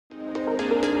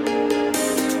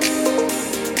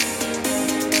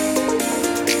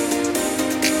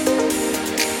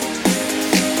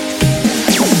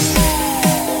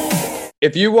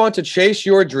If you want to chase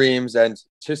your dreams and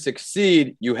to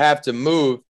succeed, you have to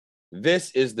move.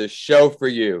 This is the show for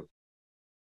you.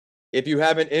 If you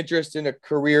have an interest in a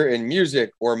career in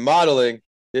music or modeling,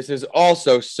 this is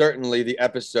also certainly the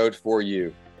episode for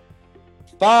you.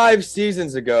 5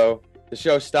 seasons ago, the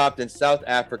show stopped in South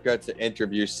Africa to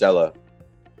interview Sela.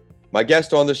 My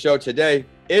guest on the show today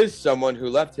is someone who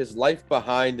left his life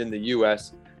behind in the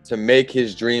US to make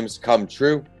his dreams come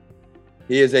true.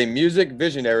 He is a music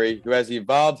visionary who has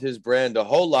evolved his brand a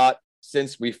whole lot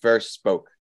since we first spoke.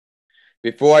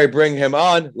 Before I bring him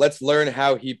on, let's learn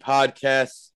how he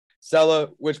podcasts. Sela,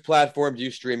 which platform do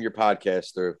you stream your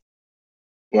podcast through?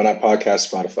 When I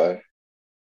podcast, Spotify.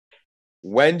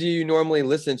 When do you normally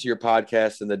listen to your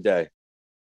podcast in the day?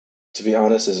 To be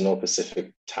honest, there's no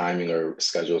specific timing or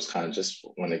schedule. It's kind of just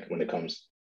when it comes.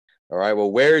 All right.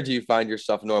 Well, where do you find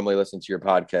yourself normally listening to your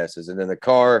podcast? Is it in the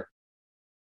car?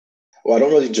 Well, I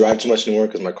don't really drive too much anymore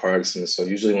because my car accident. So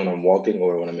usually when I'm walking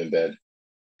or when I'm in bed.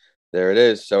 There it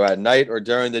is. So at night or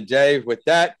during the day. With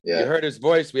that, Yeah. You heard his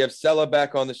voice. We have Sela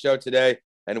back on the show today.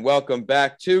 And welcome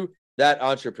back to That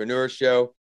Entrepreneur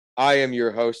Show. I am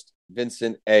your host,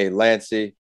 Vincent A.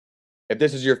 Lancy. If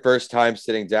this is your first time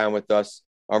sitting down with us,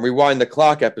 on Rewind the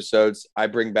Clock episodes, I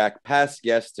bring back past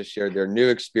guests to share their new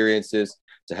experiences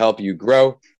to help you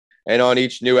grow. And on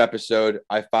each new episode,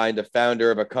 I find a founder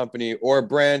of a company or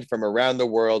brand from around the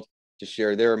world to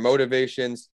share their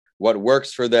motivations, what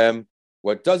works for them,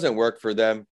 what doesn't work for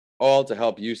them, all to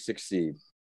help you succeed.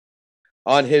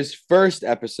 On his first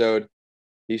episode,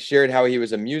 he shared how he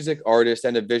was a music artist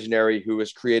and a visionary who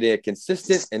was creating a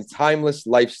consistent and timeless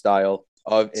lifestyle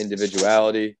of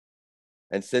individuality.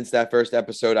 And since that first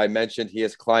episode, I mentioned he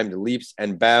has climbed leaps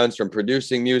and bounds from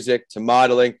producing music to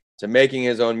modeling to making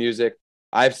his own music.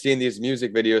 I've seen these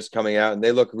music videos coming out and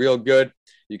they look real good.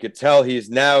 You could tell he's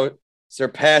now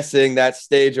surpassing that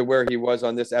stage of where he was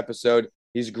on this episode.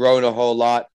 He's grown a whole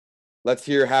lot. Let's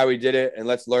hear how he did it and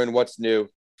let's learn what's new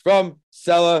from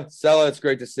Sela. Sela, it's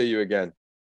great to see you again.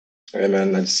 Hey,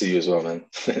 man. Nice to see you as well,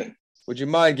 man. Would you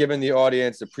mind giving the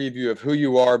audience a preview of who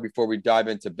you are before we dive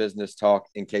into business talk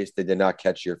in case they did not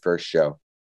catch your first show?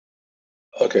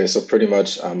 Okay, so pretty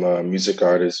much I'm a music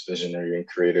artist, visionary, and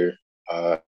creator.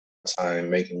 I'm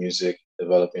making music,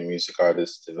 developing music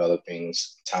artists, developing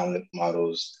talent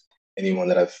models, anyone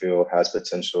that I feel has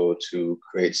potential to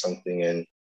create something and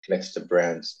connect to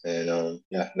brands. And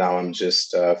now I'm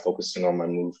just focusing on my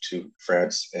move to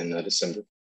France in December.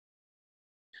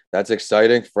 That's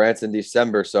exciting. France in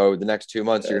December. So the next 2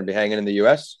 months, you're going to be hanging in the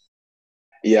US?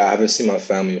 Yeah, I haven't seen my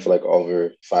family for like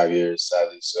over 5 years,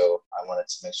 sadly. So I wanted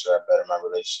to make sure I better my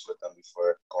relationship with them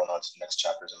before going on to the next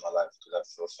chapters in my life because I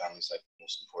feel family's like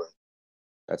most important.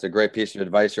 That's a great piece of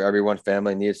advice for everyone.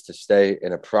 Family needs to stay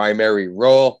in a primary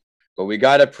role. But we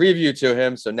got a preview to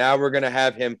him. So now we're going to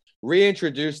have him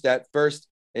reintroduce that first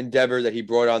endeavor that he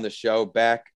brought on the show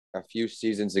back a few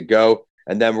seasons ago.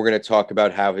 And then we're going to talk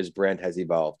about how his brand has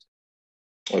evolved.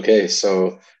 Okay,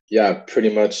 so yeah,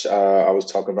 pretty much I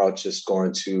was talking about just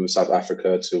going to South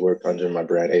Africa to work under my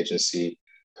brand agency,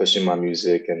 pushing my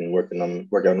music and working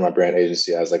on my brand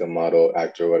agency as like a model,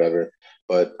 actor, whatever.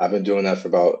 But I've been doing that for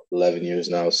about 11 years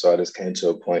now. So I just came to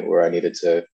a point where I needed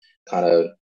to kind of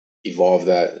evolve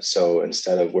that. So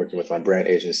instead of working with my brand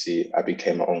agency, I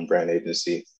became my own brand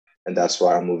agency. And that's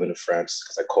why I'm moving to France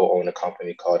because I co-own a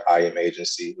company called I Am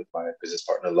Agency with my business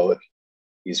partner, Loic.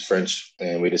 He's French,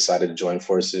 and we decided to join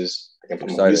forces. I can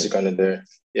put my music under there.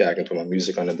 Yeah, I can put my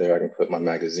music under there. I can put my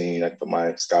magazine. I can put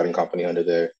my scouting company under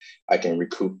there. I can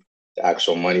recoup the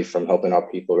actual money from helping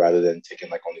out people rather than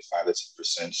taking like only 5 to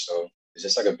 10%. So it's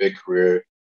just like a big career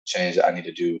change that I need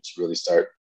to do to really start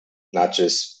not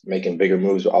just making bigger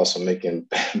moves, but also making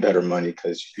better money.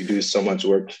 Because you do so much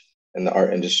work in the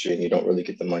art industry and you don't really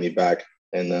get the money back.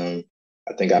 And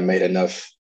I think I made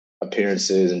enough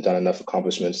appearances and done enough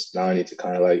accomplishments. Now I need to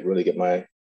kind of like really get my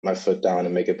foot down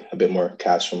and make it a bit more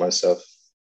cash for myself.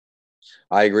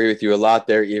 I agree with you a lot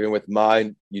there. Even with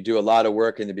mine, you do a lot of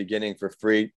work in the beginning for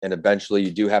free, and eventually you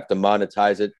do have to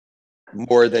monetize it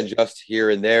more than just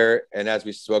here and there. And as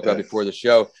we spoke about before the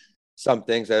show, some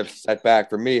things that have set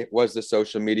back for me was the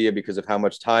social media because of how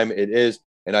much time it is.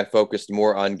 And I focused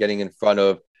more on getting in front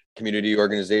of community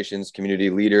organizations, community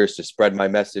leaders to spread my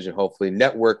message and hopefully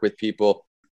network with people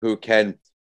who can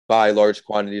buy large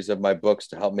quantities of my books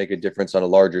to help make a difference on a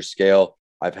larger scale.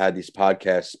 I've had these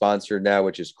podcasts sponsored now,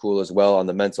 which is cool as well on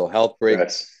the mental health break.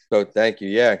 Yes. So thank you.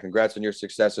 Yeah. Congrats on your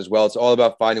success as well. It's all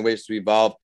about finding ways to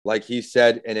evolve. Like he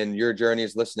said, and in your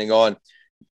journeys listening on,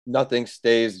 nothing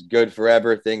stays good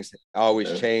forever. Things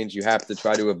always change. You have to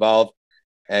try to evolve.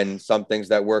 And some things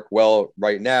that work well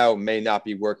right now may not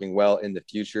be working well in the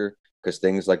future. because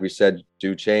things, like we said,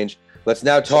 do change. Let's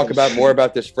now talk about more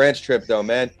about this France trip, though,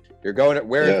 man. You're going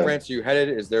where in France are you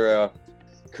headed? Is there a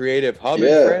creative hub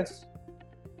in France?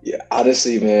 Yeah,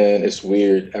 honestly, man, it's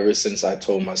weird. Ever since I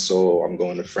told my soul I'm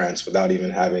going to France without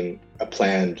even having a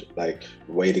planned like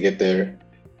way to get there,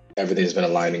 everything's been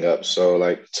aligning up. So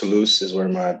like Toulouse is where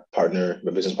my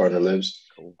business partner lives.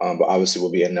 Cool. But obviously we'll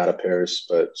be in and out of Paris.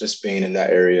 But just being in that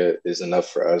area is enough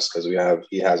for us because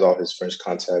he has all his French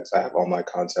contacts. I have all my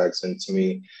contacts. And to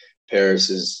me, Paris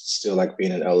is still like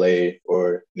being in LA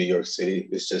or New York City.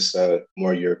 It's just a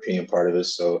more European part of it.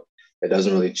 So it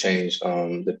doesn't really change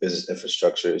the business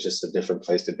infrastructure. It's just a different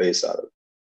place to base out of.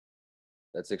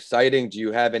 That's exciting. Do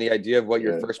you have any idea of what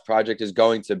your first project is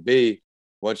going to be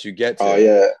once you get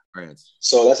to France?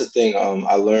 So that's the thing.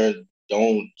 I learned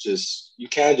you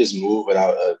can't just move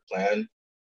without a plan,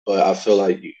 but I feel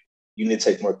like you need to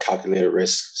take more calculated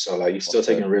risks. So like you're still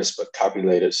taking risks, but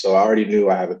calculated. So I already knew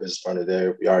I have a business partner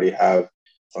there. We already have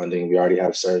funding. We already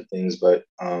have certain things, but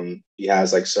he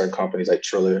has like certain companies like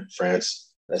Triller France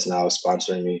that's now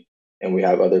sponsoring me. And we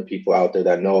have other people out there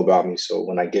that know about me. So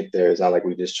when I get there, it's not like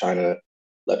we're just trying to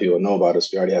let people know about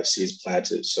us. We already have seeds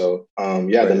planted. So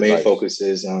the main focus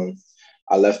is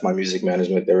I left my music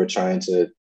management. They were trying to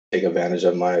take advantage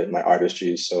of my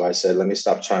artistry. So I said, let me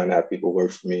stop trying to have people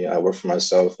work for me. I work for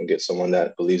myself and get someone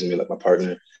that believes in me like my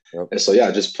partner. Yep. And so,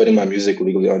 just putting my music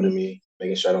legally under me,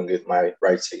 making sure I don't get my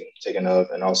rights taken of.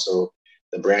 And also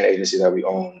the brand agency that we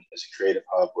own is a creative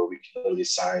hub where we can literally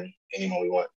sign anyone we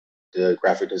want. The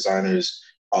graphic designers,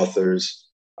 authors,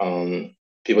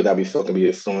 people that we feel can be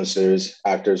influencers,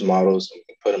 actors, models, and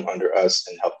we can put them under us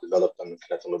and help develop them and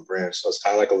connect them with brands. So it's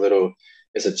kind of like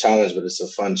it's a challenge, but it's a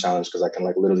fun challenge because I can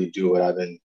like literally do what I've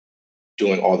been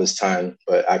doing all this time,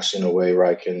 but actually in a way where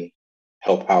I can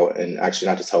help out and actually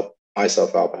not just help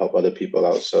myself out, but help other people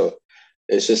out. So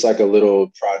it's just like a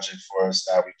little project for us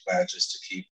that we plan just to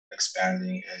keep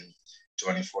expanding and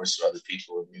joining forces with other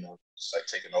people, just like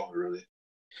taking over really.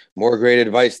 More great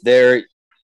advice there.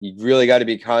 You really got to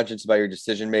be conscious about your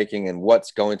decision-making and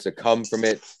what's going to come from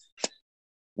it.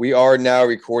 We are now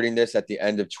recording this at the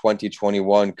end of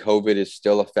 2021. COVID is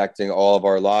still affecting all of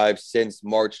our lives. Since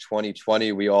March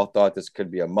 2020, we all thought this could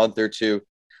be a month or two.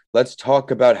 Let's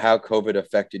talk about how COVID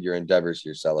affected your endeavors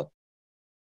here, Sela.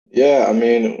 Yeah, I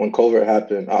mean, when COVID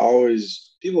happened,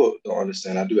 people don't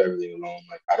understand. I do everything alone.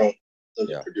 Like, I don't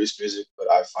really produce music, but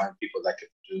I find people that can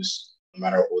produce no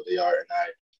matter what they are. And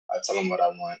I tell them what I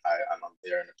want. I'm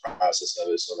there in the process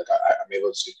of it. So, like, I'm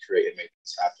able to create and make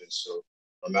things happen. So,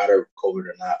 no matter COVID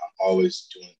or not, I'm always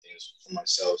doing things for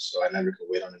myself. So I never could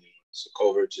wait on anyone. So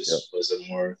COVID just was a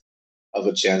more of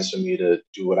a chance for me to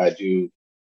do what I do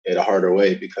in a harder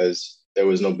way because there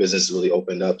was no business really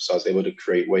opened up. So I was able to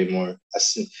create way more.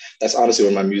 That's honestly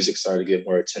where my music started to get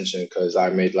more attention because I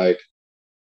made I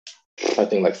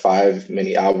think 5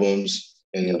 mini albums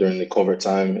during the COVID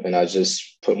time. And I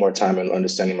just put more time in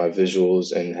understanding my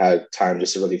visuals and had time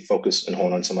just to really focus and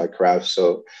hold on to my craft.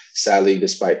 So sadly,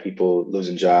 despite people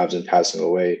losing jobs and passing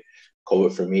away,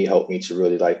 COVID for me helped me to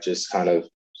really just kind of,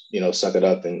 suck it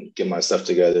up and get my stuff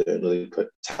together and really put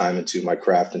time into my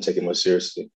craft and take it more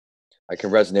seriously. I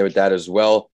can resonate with that as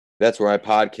well. That's where my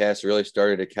podcast really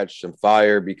started to catch some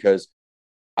fire because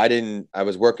I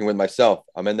was working with myself.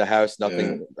 I'm in the house.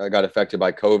 Nothing got affected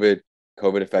by COVID.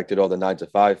 COVID affected all the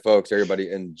 9-to-5 folks, everybody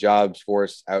in jobs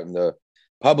force out in the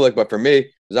public. But for me,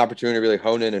 there's an opportunity to really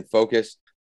hone in and focus.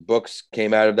 Books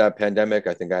came out of that pandemic.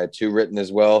 I think I had 2 written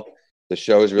as well. The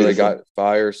shows really got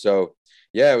fire. So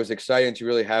it was exciting to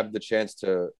really have the chance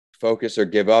to focus or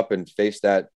give up and face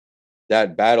that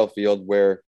battlefield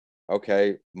where,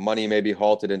 okay, money may be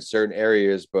halted in certain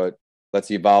areas, but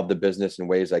let's evolve the business in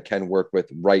ways I can work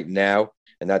with right now.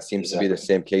 And that seems to be the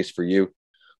same case for you.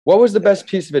 What was the best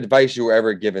piece of advice you were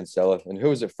ever given, Sela, and who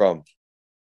was it from?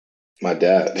 My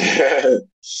dad.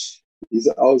 He's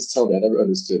always told me, I never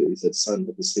understood it. He said, son,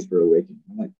 let the sleeper awaken.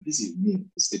 I'm like, what does he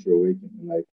mean, the sleeper awaken?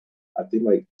 And I think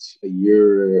a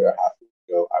year and a half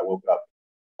ago, I woke up.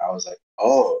 I was like,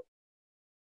 oh,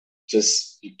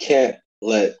 you can't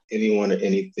let anyone or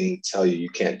anything tell you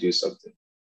can't do something.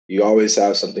 You always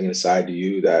have something inside of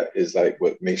you that is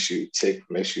what makes you tick,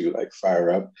 makes you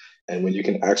fire up. And when you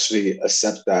can actually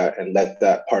accept that and let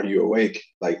that part of you awake,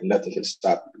 nothing can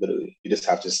stop you, literally. You just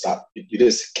have to stop. You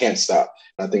just can't stop.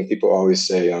 And I think people always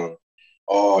say,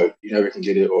 oh, you never can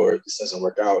get it or this doesn't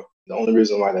work out. The only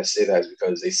reason why they say that is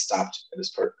because they stopped at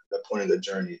the point of the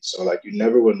journey. So you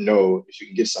never will know if you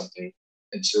can get something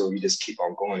until you just keep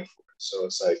on going for it. So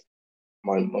it's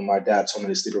when my dad told me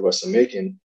the sleeper was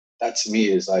making, that to me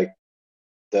is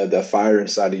the fire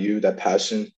inside of you, that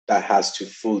passion that has to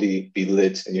fully be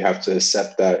lit, and you have to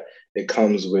accept that it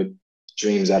comes with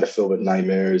dreams that are filled with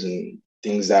nightmares and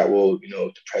things that will,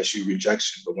 depress you,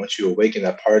 rejection. But once you awaken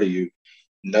that part of you,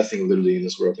 nothing literally in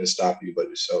this world can stop you but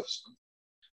yourself. So.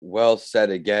 Well said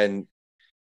again.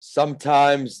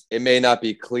 Sometimes it may not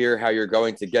be clear how you're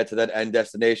going to get to that end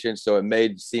destination. So it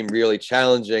may seem really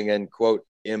challenging and, quote,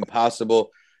 impossible.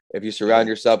 If you surround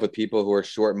yourself with people who are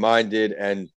short-minded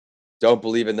and don't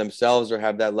believe in themselves or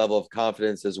have that level of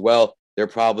confidence as well, they're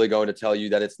probably going to tell you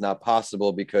that it's not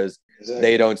possible because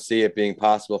they don't see it being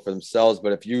possible for themselves.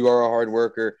 But if you are a hard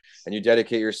worker and you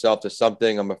dedicate yourself to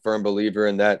something, I'm a firm believer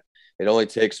in that. It only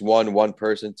takes one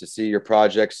person to see your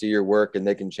project, see your work, and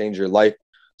they can change your life.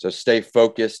 So stay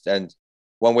focused. And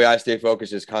one way I stay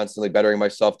focused is constantly bettering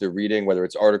myself through reading, whether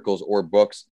it's articles or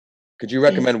books. Could you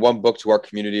recommend one book to our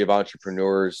community of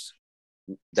entrepreneurs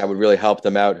that would really help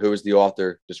them out? Who is the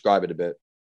author? Describe it a bit.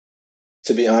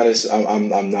 To be honest, I'm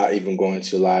not even going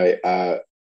to lie. I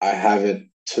haven't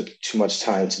took too much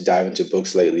time to dive into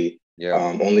books lately. Yeah.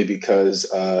 Only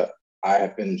because I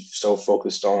have been so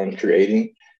focused on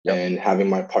creating and having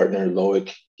my partner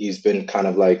Loic. He's been kind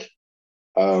of like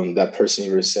that person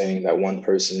you were saying, that one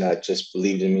person that just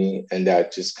believed in me and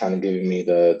that just kind of giving me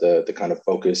the kind of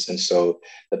focus. And so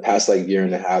the past like year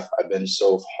and a half, I've been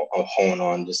so honed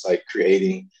on just like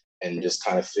creating and just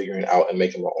kind of figuring out and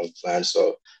making my own plan.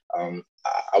 So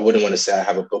I wouldn't want to say I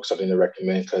have a book, something to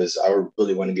recommend, because I would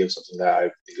really want to give something that I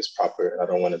think is proper. And I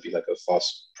don't want to be like a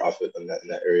false prophet in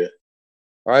that area.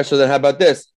 All right. So then how about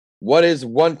this? What is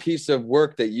one piece of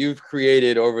work that you've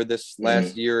created over this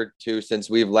last year or two since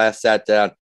we've last sat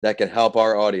down that can help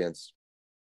our audience?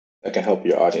 That can help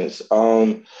your audience.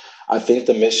 I think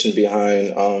the mission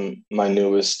behind my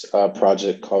newest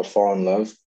project called Fall in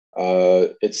Love.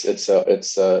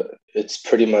 It's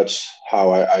pretty much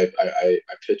how I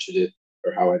pictured it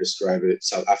or how I describe it.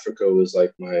 South Africa was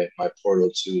like my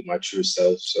portal to my true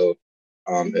self. So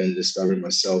in discovering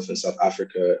myself in South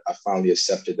Africa, I finally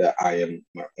accepted that I am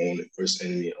my own worst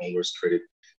enemy, own worst critic.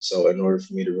 So in order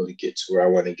for me to really get to where I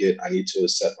want to get, I need to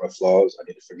accept my flaws. I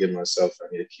need to forgive myself. I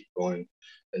need to keep going.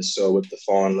 And so with the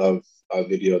Fall in Love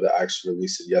video that I actually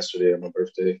released it yesterday on my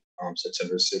birthday,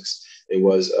 September 6th, it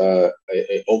was a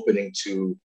opening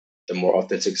to the more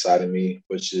authentic side of me,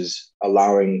 which is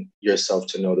allowing yourself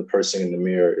to know the person in the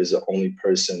mirror is the only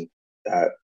person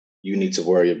that you need to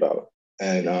worry about.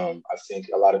 And I think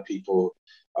a lot of people,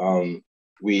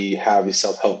 we have these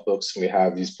self-help books and we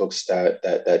have these books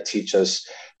that teach us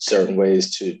certain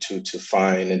ways to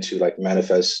find and to like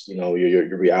manifest,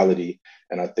 your reality.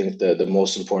 And I think the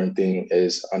most important thing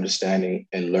is understanding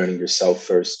and learning yourself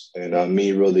first. And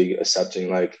me really accepting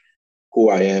like who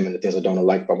I am and the things I don't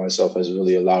like about myself has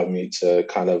really allowed me to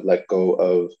kind of let go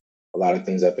of a lot of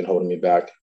things that have been holding me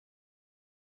back.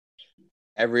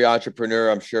 Every entrepreneur,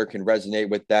 I'm sure, can resonate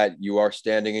with that. You are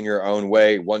standing in your own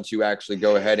way. Once you actually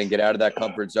go ahead and get out of that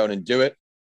comfort zone and do it,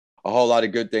 a whole lot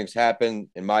of good things happen.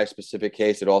 In my specific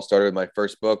case, it all started with my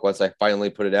first book. Once I finally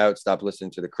put it out, stopped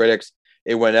listening to the critics,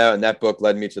 it went out, and that book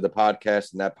led me to the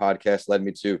podcast, and that podcast led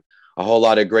me to a whole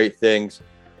lot of great things.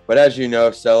 But as you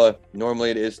know, Sela, normally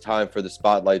it is time for the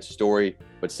Spotlight story.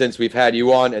 But since we've had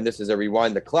you on, and this is a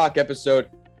Rewind the Clock episode,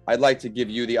 I'd like to give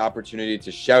you the opportunity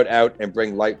to shout out and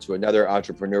bring light to another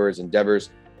entrepreneur's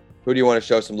endeavors. Who do you want to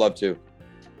show some love to?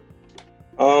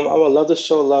 I would love to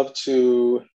show love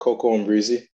to Coco and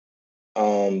Breezy.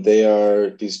 They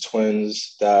are these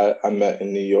twins that I met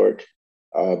in New York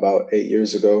about 8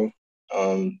 years ago.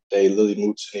 They literally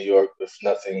moved to New York with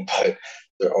nothing but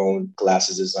their own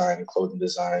glasses design and clothing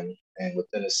design. And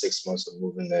within the 6 months of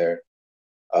moving there,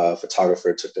 a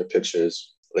photographer took their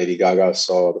pictures. Lady Gaga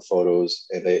saw the photos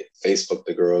and they Facebooked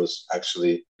the girls.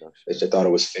 Actually, they thought it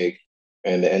was fake,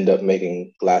 and they end up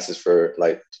making glasses for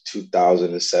like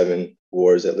 2007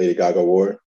 wars that Lady Gaga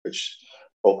wore, which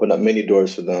opened up many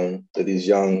doors for them. They're these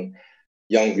young,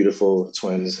 beautiful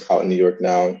twins out in New York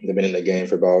now. They've been in the game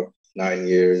for about 9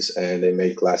 years, and they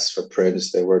made glasses for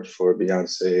Prince. They worked for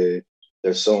Beyonce.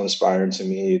 They're so inspiring to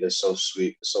me. They're so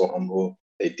sweet, so humble.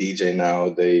 They DJ now.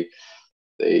 They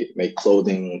make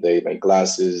clothing, they make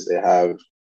glasses, they have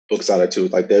books out of too.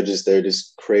 Like they're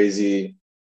just crazy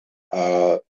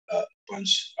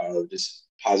bunch of just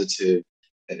positive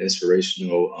and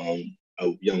inspirational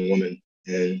young women,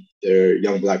 and they're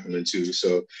young Black women too.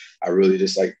 So I really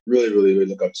just like really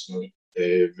look up to them.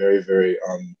 They're very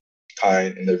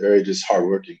kind, and they're very just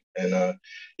hardworking. And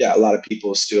yeah, a lot of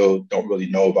people still don't really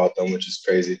know about them, which is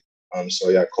crazy. So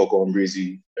yeah, Coco and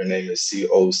Breezy, their name is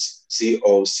CocoAndBreey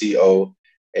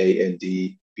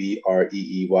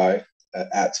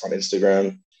at on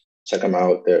Instagram. Check them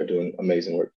out. They're doing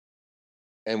amazing work.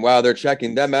 And while they're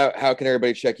checking them out, how can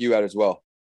everybody check you out as well?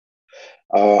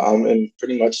 I'm in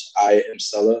pretty much I am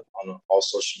Sella on all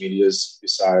social medias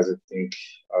besides I think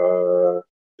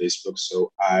Facebook.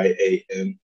 So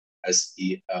IAMSELLAH.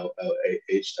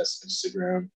 That's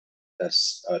Instagram.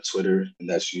 That's Twitter, and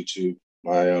that's YouTube.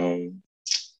 My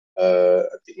I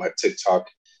think my TikTok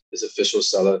is official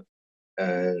Sella,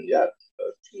 and yeah,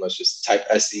 pretty much just type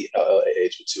SELLAH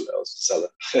with two L's, Sella.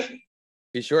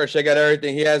 Be sure to check out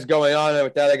everything he has going on. And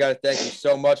with that, I got to thank you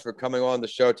so much for coming on the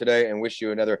show today and wish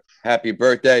you another happy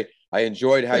birthday. I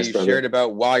enjoyed how you shared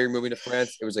about why you're moving to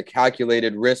France. It was a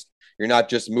calculated risk. You're not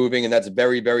just moving, and that's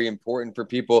very, very important for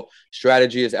people.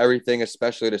 Strategy is everything,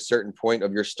 especially at a certain point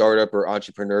of your startup or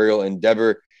entrepreneurial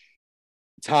endeavor.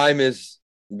 Time is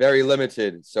very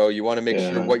limited, so you want to make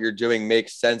sure what you're doing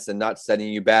makes sense and not setting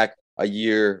you back a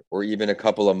year or even a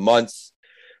couple of months.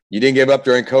 You didn't give up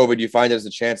during COVID. You find there's a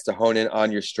chance to hone in on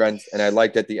your strengths. And I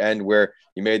liked at the end where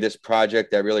you made this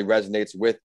project that really resonates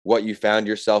with what you found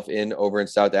yourself in over in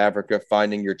South Africa,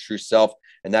 finding your true self.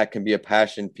 And that can be a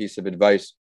passion piece of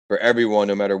advice for everyone,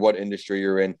 no matter what industry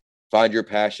you're in. Find your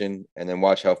passion and then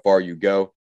watch how far you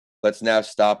go. Let's now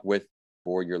stop with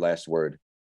for your last word.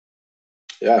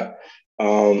 Yeah.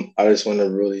 I just want to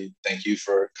really thank you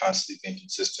for constantly being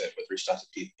consistent with reaching out to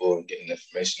people and getting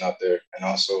information out there. And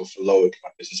also for Loic, my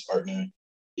business partner,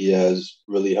 he has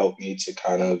really helped me to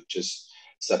kind of just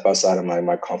step outside of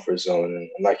my comfort zone. And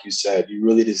like you said, you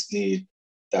really just need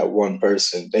that one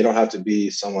person. They don't have to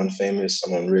be someone famous,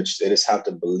 someone rich. They just have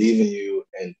to believe in you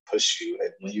and push you.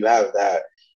 And when you have that,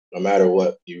 no matter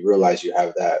what, you realize you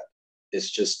have that.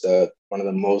 It's just one of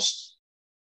the most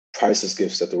priceless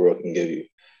gifts that the world can give you.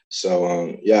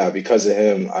 So yeah, because of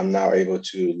him, I'm now able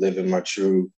to live in my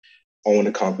true, own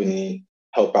a company,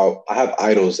 help out. I have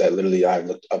idols that literally I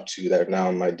looked up to that are now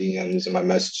in my DMs and my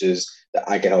messages that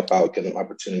I can help out, give them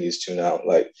opportunities to now.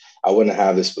 Like I wouldn't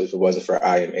have this if it wasn't for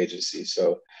I Am Agency.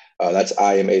 So that's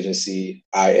I Am Agency,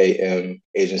 IAM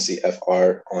Agency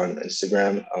FR on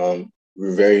Instagram.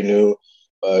 We're very new,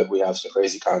 but we have some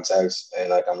crazy contacts,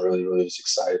 and like I'm really, really just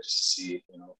excited just to see,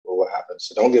 what happens.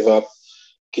 So don't give up,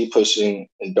 keep pushing,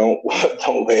 and don't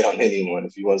don't wait on anyone.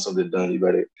 If you want something done, you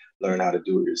better learn how to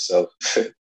do it yourself.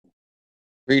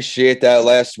 Appreciate that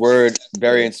last word.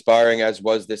 Very inspiring, as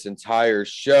was this entire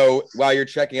show. While you're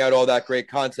checking out all that great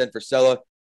content for Sella,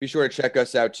 be sure to check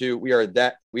us out too. We are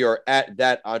at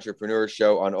That Entrepreneur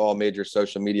Show on all major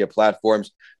social media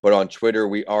platforms, but on Twitter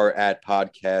we are at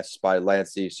Podcasts by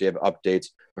Lancey, so you have updates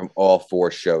from all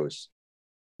 4 shows.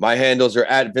 My handles are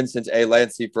at Vincent A.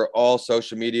 Lancey for all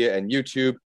social media and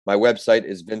YouTube. My website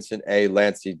is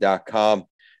vincentalancey.com.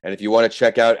 And if you want to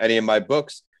check out any of my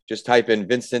books, just type in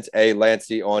Vincent A.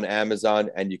 Lancey on Amazon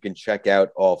and you can check out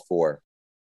all 4.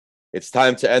 It's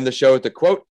time to end the show with a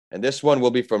quote, and this one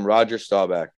will be from Roger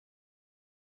Staubach.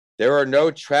 There are no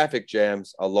traffic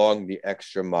jams along the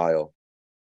extra mile.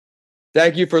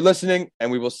 Thank you for listening,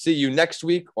 and we will see you next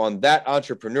week on That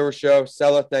Entrepreneur Show.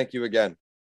 Sella, thank you again.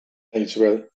 Thanks,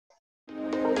 brother.